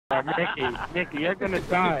Mickey, you're gonna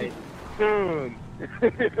die soon.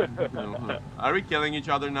 Are we killing each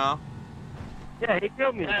other now? Yeah, he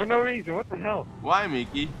killed me for no reason. What the hell? Why,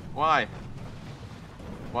 Mickey? Why?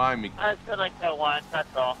 Why, Mickey? I just feel like that once.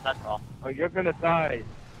 That's all. That's all. Oh, you're gonna die.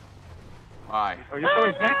 Why? Oh, you're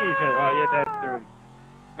going back each other. Oh, you're dead soon.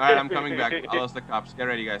 Alright, I'm coming back. I lost the cops. Get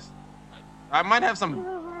ready, guys. I might have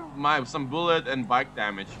some bullet and bike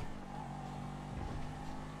damage.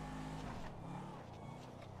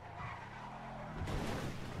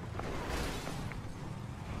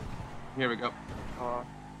 Here we go.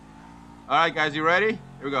 Alright, guys, you ready?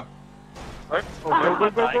 Here we go. What? Oh, go,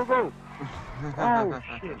 go, go, go, go. Oh,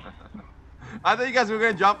 shit. I thought you guys were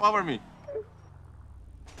going to jump over me.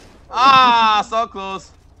 Ah, so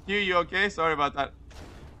close. Q, you okay? Sorry about that.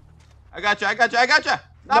 I got you.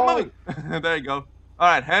 Stop moving. There you go.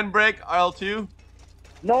 Alright, handbrake, ALll.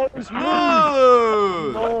 No,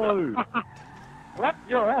 Smooth! No. What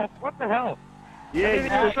your ass? What the hell? Yeah, you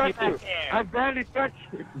touched you. I barely touched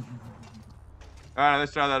you. Alright,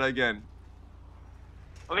 let's try that again.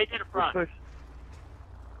 Let me to the front.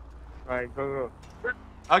 Alright, go.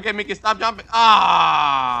 Okay, Mickey, stop jumping.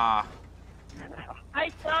 Ah! I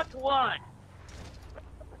sucked one.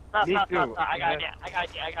 Stop. I got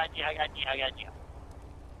you.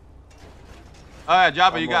 Alright,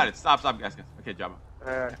 Jabba, you got it. Stop, guys. Okay, Jabba.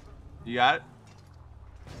 You got it?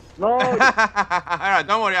 No. Alright,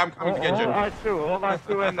 don't worry, I'm coming to get you. Hold on,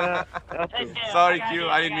 two, and Sorry, Q,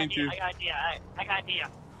 I didn't mean to. I got you.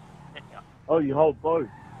 Oh, you hold both.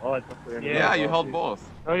 Oh, yeah, you hold both.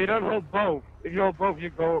 No, you don't hold both. If you hold both, you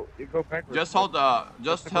go backwards. Just hold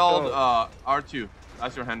R2.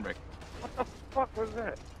 That's your handbrake. What the fuck was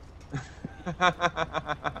that?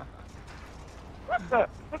 What the?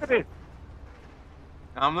 Look at this.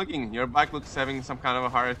 I'm looking. Your bike looks having some kind of a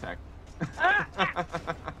heart attack.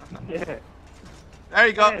 Yeah. There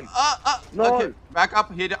you go. No. Okay, back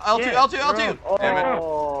up. Hit L2. Yeah, L2. Damn it.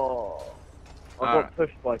 Oh. I got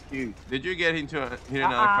pushed by Q. Did you get hit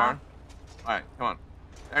another car? Alright, come on.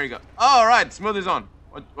 There you go. Alright, smooth is on.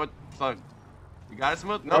 What? So, you got it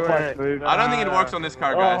smooth? No. Right. I don't think it works on this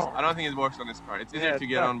car, guys. I don't think it works on this car. It's easier to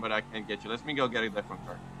get on, but I can't get you. Let me go get a different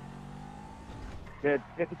car. Get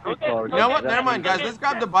the good car. You know what? Never mind, guys. Let's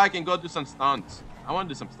grab the bike and go do some stunts. I want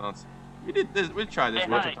to do some stunts. We did this. We tried this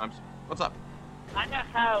lots of times. What's up? I know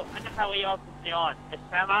how we all can be on. A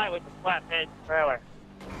semi with a flatbed trailer.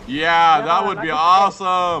 Yeah, that would be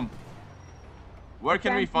awesome. Where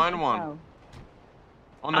can we find one?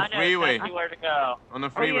 On the freeway. Exactly where to go. On the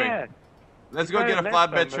freeway. Yeah. Let's go get a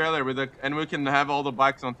flatbed trailer and we can have all the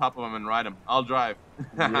bikes on top of them and ride them. I'll drive.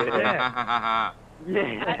 Yeah.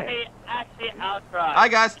 Actually, I'll drive. Hi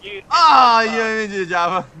guys. Oh, you didn't do the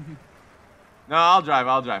job. No, I'll drive.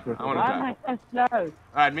 I want to drive. Why am I so slow?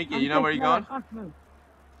 Alright, Mickey, you know where you're going?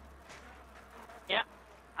 Yeah,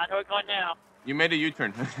 I know we're going now. You made a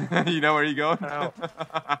U-turn. You know where you're going?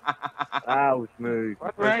 Ow, smooth.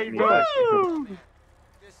 What are you doing?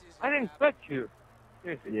 I didn't touch you.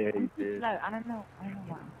 Yeah, you did. Slow. I don't know why.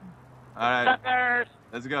 Alright, Suckers!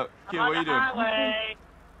 let's go. Q, I'm what are you doing? Highway.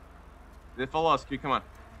 They follow us, Q, come on.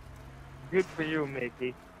 Good for you,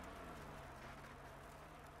 Mickey.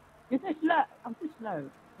 You're so slow. I'm too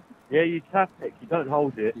slow. Yeah, you tap X. You don't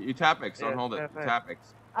hold it. You tap X, don't hold it. tap X. Tap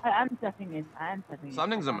X. I am tapping it.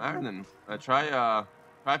 Something's the matter then. Try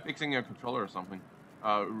fixing your controller or something.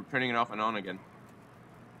 Turning it off and on again.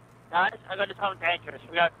 Guys, I got to something dangerous.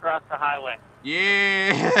 We got to cross the highway.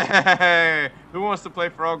 Yeah! Who wants to play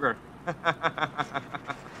Frogger?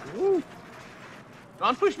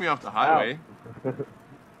 Don't push me off the highway.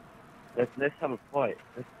 Let's have a fight.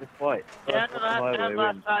 Let's fight. Yeah, the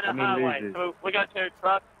last side of the highway. So we got two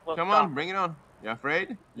trucks. We'll Come stop. on, bring it on. You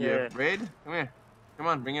afraid? You afraid? Come here. Come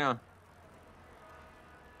on, bring it on.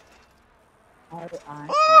 Oh,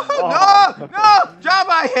 no! Job,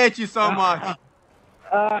 I hate you so much.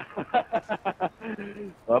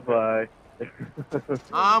 Bye-bye.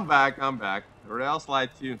 I'm back. Rail slide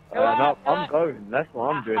too. No, I'm going. That's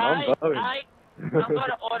what I'm doing. I'm going.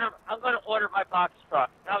 I'm gonna order my box truck.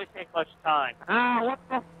 That always takes much time. What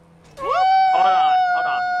the? Hold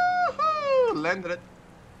on. Landed it.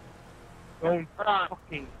 Don't Hold on.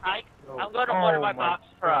 fucking. I'm gonna order my box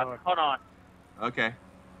truck. Hold on. Okay.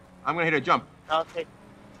 I'm gonna hit a jump. That'll take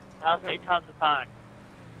tons of time.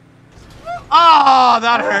 Oh,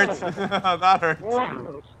 that hurts. That hurts.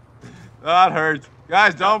 That hurts.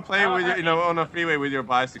 Guys, don't play with on a freeway with your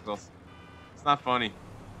bicycles. It's not funny.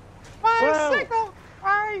 Bicycle.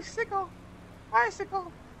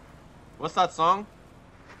 What's that song?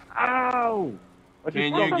 Ow!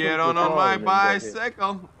 Can you get on my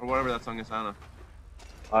bicycle? Or whatever that song is, I don't know.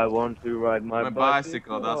 I want to ride my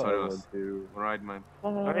bicycle, that's what it I was. want to Ride mine.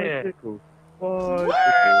 bicycle. Oh,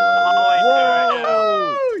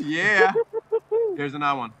 Whoa! Yeah. Here's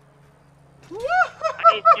another one. I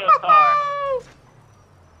need to steal a car.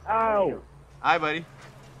 Ow! Hi, buddy.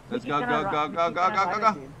 Let's go, go, go, go, go, go, go,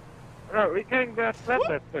 go. No, we can't get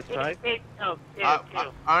flatbed first, right?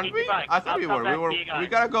 Aren't we? I thought we were. We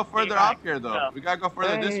gotta go further up here, though. We gotta go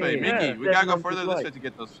further this way. Mickey, we gotta go further this way to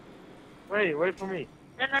get those. Wait for me.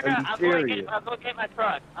 No, I'll go get my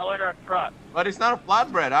truck. I'll order a truck. But it's not a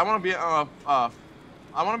flatbread. I wanna be on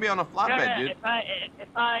a flatbed, dude. If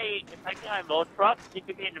I get my load truck, you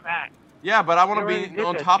could be in the back. Yeah, but I wanna You already be did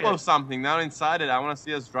on that top shit. of something, not inside it. I wanna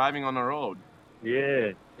see us driving on the road.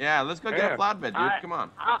 Yeah. Yeah, let's go get a flatbed, dude. Come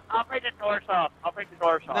on. I'll break the doors off.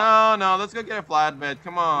 No, let's go get a flatbed.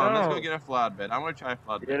 Come on, let's go get a flatbed. I want to try a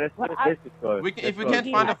flatbed. Yeah, let's go. If we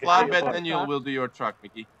can't find a flatbed, then we'll do your truck,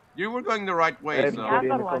 Mickey. You were going the right way, so. Everybody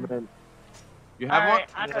in the comments. You have one?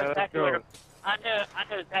 I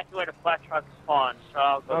know exactly where the flat truck spawns, so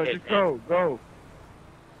I'll go get just it. go.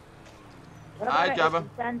 Hi, Jabba.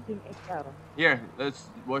 Dancing echo. Here, let's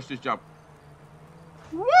watch this jump.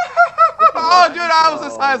 Oh, dude, I was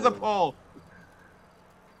as high as the pole.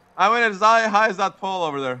 I went as high as that pole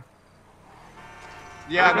over there.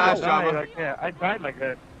 Yeah, nice, Jabba. I died like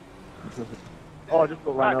that. Oh, I just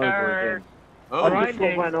got run over again. Oh, I just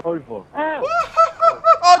got run over.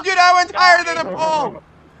 Oh, dude, I went higher than the pole.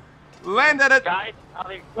 Landed it. Guys, I'll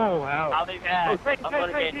be wow. back. I'm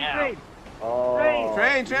gonna get now. Oh.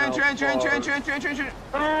 Train.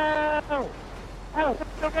 Oh,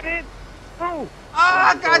 look at it. Oh.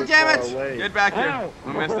 Ah, I'm god so damn far it. away. Get back here. Ow.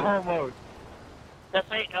 I missed it. Almost. This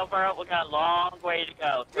ain't no borough. We got a long way to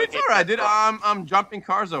go. So It's get alright, this dude. truck. I'm jumping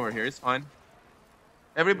cars over here. It's fine.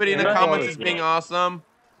 Everybody in the Yeah. comments is being awesome.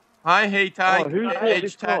 Hi, hey Tyke. Oh, who's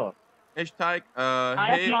this car? H-Tyke.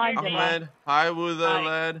 Hi, Hey Mike. Ahmed. Hi,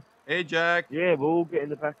 Wuzaled. Hey, Jack. Yeah, we'll all get in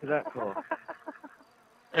the back of that car.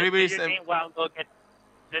 Everybody Do you said. think we'll go get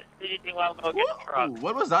the truck? Ooh,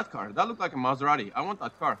 what was that car? That looked like a Maserati. I want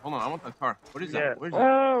that car. Hold on, I want that car. What is that? What is that?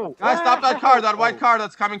 Oh. Guys, stop that car. That white car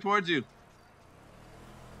that's coming towards you.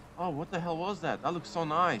 Oh, what the hell was that? That looks so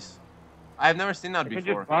nice. I've never seen that You can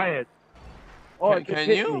before. just buy it. Oh, Can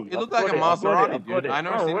you? It looked like a Maserati, dude. I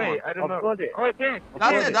never seen one. I don't know. Oh, it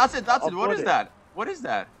That's it. What is that? What is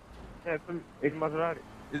that? Yeah, it's Maserati.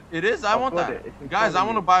 It is? I want got that. it. It's in Guys, front I of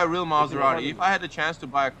want to me. buy a real It's in front Maserati. of If me. I had the chance to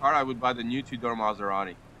buy a car, I would buy the new two-door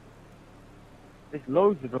Maserati. There's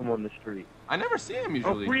loads of them on the street. I never see them Oh,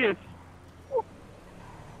 usually. Prius.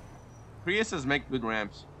 Priuses make good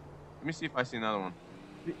ramps. Let me see if I see another one.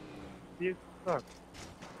 Prius sucks.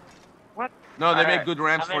 No, they make Alright, good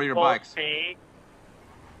ramps I'm for in your full bikes. speed.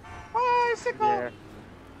 Bicycle. Yeah.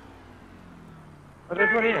 Oh,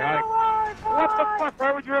 there's one here. Hi. What the fuck?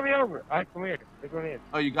 Why would you run me over? Alright, come here. There's one here.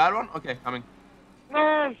 Oh, you got one? Okay, coming.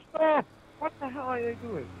 No, stop! What the hell are they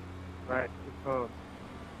doing? Right, just go.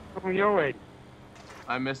 Come your way.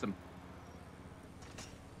 I missed him.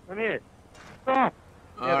 Come here. Stop!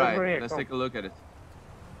 All Yeah, right, over here, let's come. take a look at it.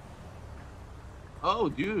 Oh,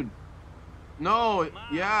 dude. No,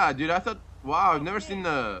 yeah, dude. I thought. Wow, I've never seen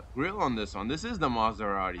the grill on this one. This is the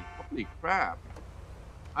Maserati. Holy crap!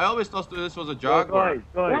 I always thought this was a Jaguar. Guys,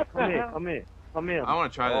 What come the here, hell? come here, come here. I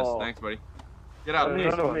want to try this. Oh. Thanks, buddy. Get out. Come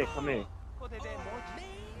here, come here, come here.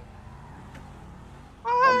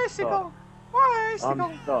 Bicycle. I'm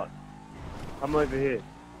Bicycle. stuck. I'm over here.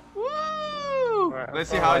 Woo! Right, Let's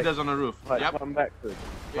see how it alright. does on the roof. Right, Yep, come back to it.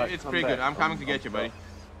 Right, it's come pretty back. good. I'm coming to get you, buddy.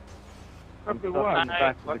 I'm Hey, stuck in the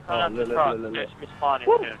back of the what's car. on the Look, truck? look, look, look. Just respawning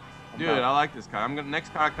Woo! soon. Dude, I like this car.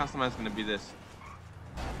 Next car I customize is gonna be this.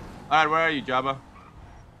 All right, where are you, Jabba?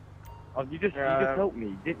 Oh, you just helped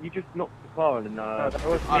me. You just knocked the car and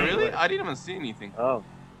Oh, really? I didn't even see anything. Oh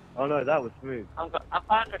no, that was smooth. I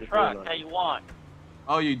found the Just truck realized. that you want.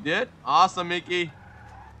 Oh, you did? Awesome, Mickey.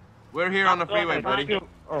 We're here on the freeway, buddy.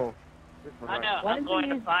 Oh. This one, I right. know. Why I'm don't going you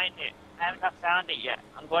to use- find it. I haven't found it yet.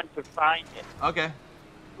 I'm going to find it. Okay.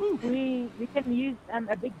 Woo. We can use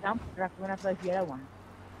a big dump truck, one of those yellow ones.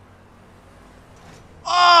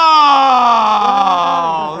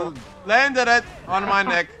 Oh! Landed it on my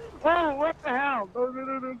neck. Oh, what the hell?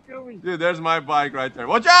 Don't kill me. Dude, there's my bike right there.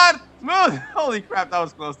 Watch out! Smooth! Holy crap, that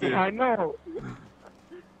was close to Yeah, I you. know.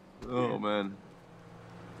 Oh, man.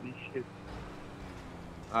 Holy shit.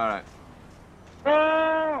 Alright.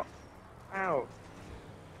 Oh! Ow.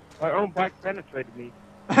 My own bike penetrated me.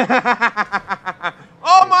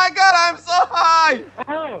 Oh my god, I'm so high!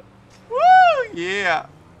 Oh! Woo! Yeah.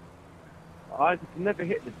 I never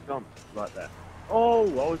hit the jump like that. Oh,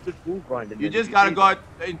 I was just wall grinding. You then. just gotta go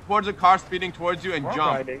towards the car speeding towards you and Wall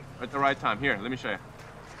jump grinding. at the right time. Here, let me show you.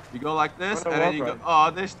 You go like this, On and the then you walk go. ride.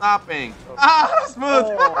 Oh, they're stopping. Ah, smooth.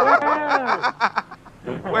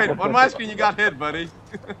 Oh. Wait, on my screen you got hit, buddy.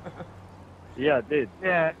 Yeah, I did.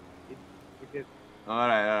 Yeah. All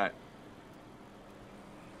right.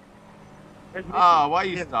 Where's Mickey? Ah, why are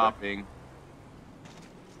you Yeah, stopping?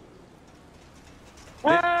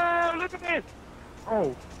 Oh, look at this!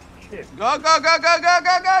 Oh, shit. Go!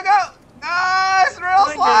 Nice rail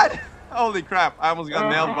slide! Holy crap! I almost got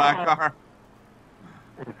nailed by a car.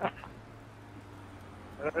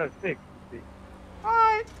 Sick.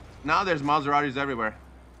 Alright. Now there's Maseratis everywhere.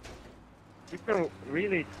 You can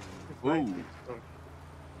really. Ooh.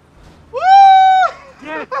 Woo!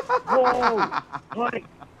 Yes! Whoa!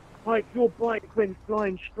 Like your bike went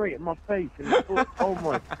flying straight at my face, and I thought, oh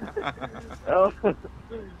my. Oh,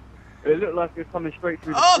 it looked like it was coming straight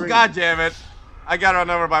through the Oh screen. god damn it! I got run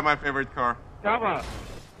over by my favorite car. Come on.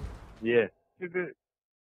 Yeah.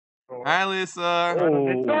 Hi Lisa.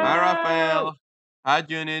 Oh. Hi Raphael. Hi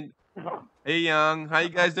Junid. Hey Young. How you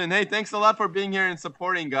guys doing? Hey, thanks a lot for being here and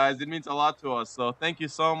supporting, guys. It means a lot to us. So thank you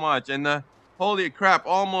so much. And holy crap,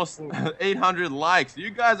 almost 800 likes.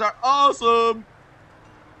 You guys are awesome.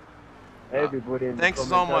 Everybody in the Thanks comments,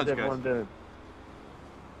 so how's much, everyone guys. doing?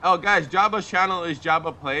 Oh, guys, Jabba's channel is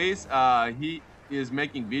Jabba Plays. He is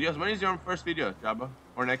making videos. When is your first video, Jabba?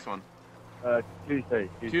 Or next one?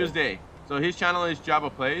 Tuesday. So his channel is Jabba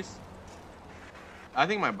Plays. I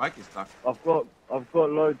think my bike is stuck. I've got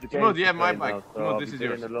loads of games. Smooth, you have to my play bike. now, so Smooth, I'll this be is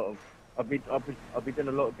doing yours. a lot of. I'll be doing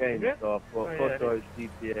a lot of games. Yeah? So I've got Oh, yeah. Costos,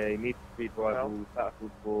 GTA, Need for Speed Rivals,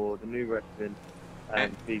 Battlefield 4, the new Wrestling,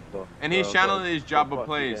 and FIFA. And his So I've channel got- is I've got Jabba quite a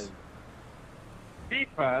few Plays. games.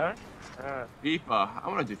 FIFA. FIFA. I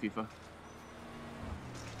want to do FIFA.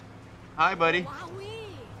 Hi, buddy.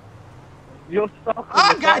 You're stuck on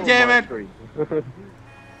Oh, the God phone, damn my it. screen.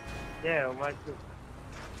 Yeah, on my too.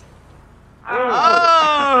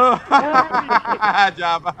 Oh!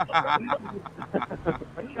 Jabba.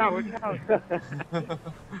 Watch out.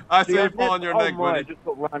 I See, see you I've fall on your never- neck, oh my, I buddy. just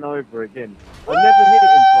got run over again. I never hit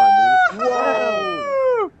it in time.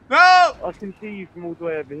 Whoa! Woo! No! I can see you from all the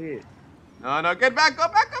way over here. No, get back, go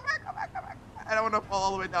back. I don't want to fall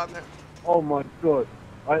all the way down there. Oh my god.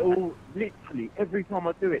 Literally, every time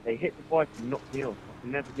I do it, they hit the bike and knock me off. I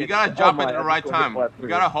can never You get gotta it. jump Oh at my, the I right just got hit time. by a You tree.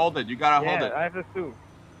 gotta hold it. You gotta hold it. I have this too.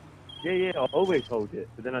 Yeah, I always hold it,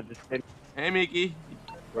 but then I just hit Hey, Mickey.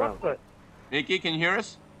 round. What Mickey, can you hear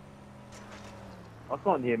us? I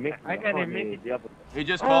can't hear Mickey. I can hear can't Mickey. the other. He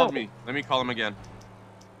just Oh. called me. Let me call him again.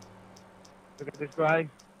 Look at this guy.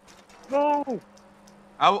 No!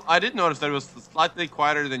 I did notice that it was slightly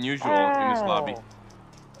quieter than usual in this lobby.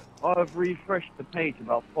 I've refreshed the page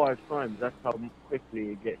about 5 times. That's how quickly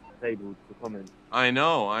it gets disabled for comments. I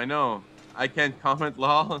know. I can't comment,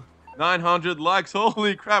 lol. 900 likes.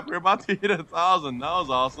 Holy crap, we're about to hit 1,000. That was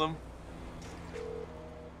awesome.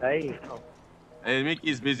 Hey, Hey,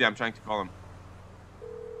 Mickey's busy. I'm trying to call him.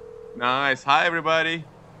 Nice. Hi, everybody.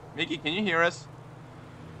 Mickey, can you hear us?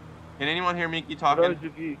 Can anyone hear Mickey for talking? those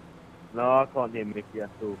of you... No, I can't hear Mickey at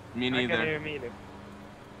all. Me I can neither. hear me.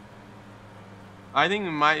 I think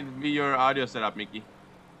it might be your audio setup, Mickey.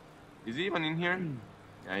 Is he even in here?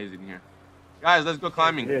 Yeah, he's in here. Guys, let's go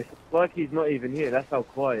climbing. Yeah, it's like he's not even here. That's how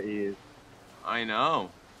quiet he is. I know.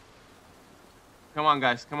 Come on,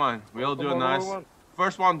 guys. Come on. We'll do a Come on, nice... come on.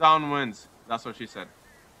 First one down wins. That's what she said.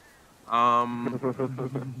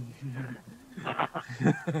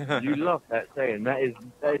 You love that saying. That is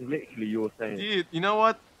literally your saying. Dude, you know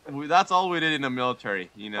what? That's all we did in the military,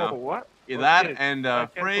 you Oh, know? what? That shit. and I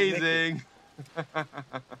can't phrasing. Wait,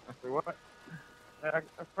 what? I'm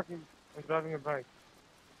driving a bike.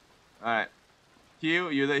 Alright. Q,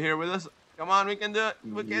 you here with us? Come on, we can do it.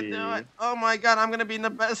 We can do Yeah. it. Oh my god, I'm gonna be in the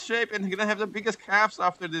best shape and gonna have the biggest calves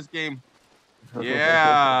after this game.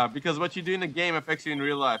 Yeah, because what you do in the game affects you in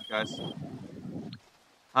real life, guys.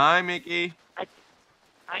 Hi, Mickey.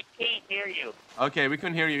 I can't hear you. Okay, we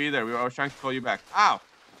couldn't hear you either. I was trying to call you back. Ow!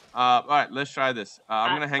 Alright, let's try this.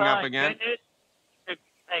 I'm gonna hang up again.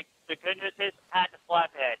 The good news is I had the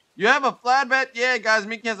flatbed. You have a flatbed? Yeah, guys,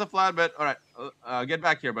 Mickey has a flatbed. Alright, get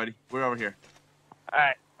back here, buddy. We're over here.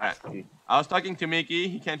 Alright. Alright. I was talking to Mickey.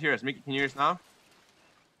 He can't hear us. Mickey, can you hear us now?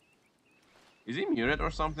 Is he muted or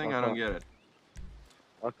something? I don't get it.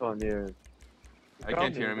 I can't hear him. I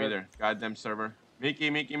can't hear him either. Goddamn server.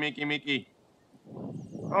 Mickey.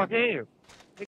 Oh, I hear you.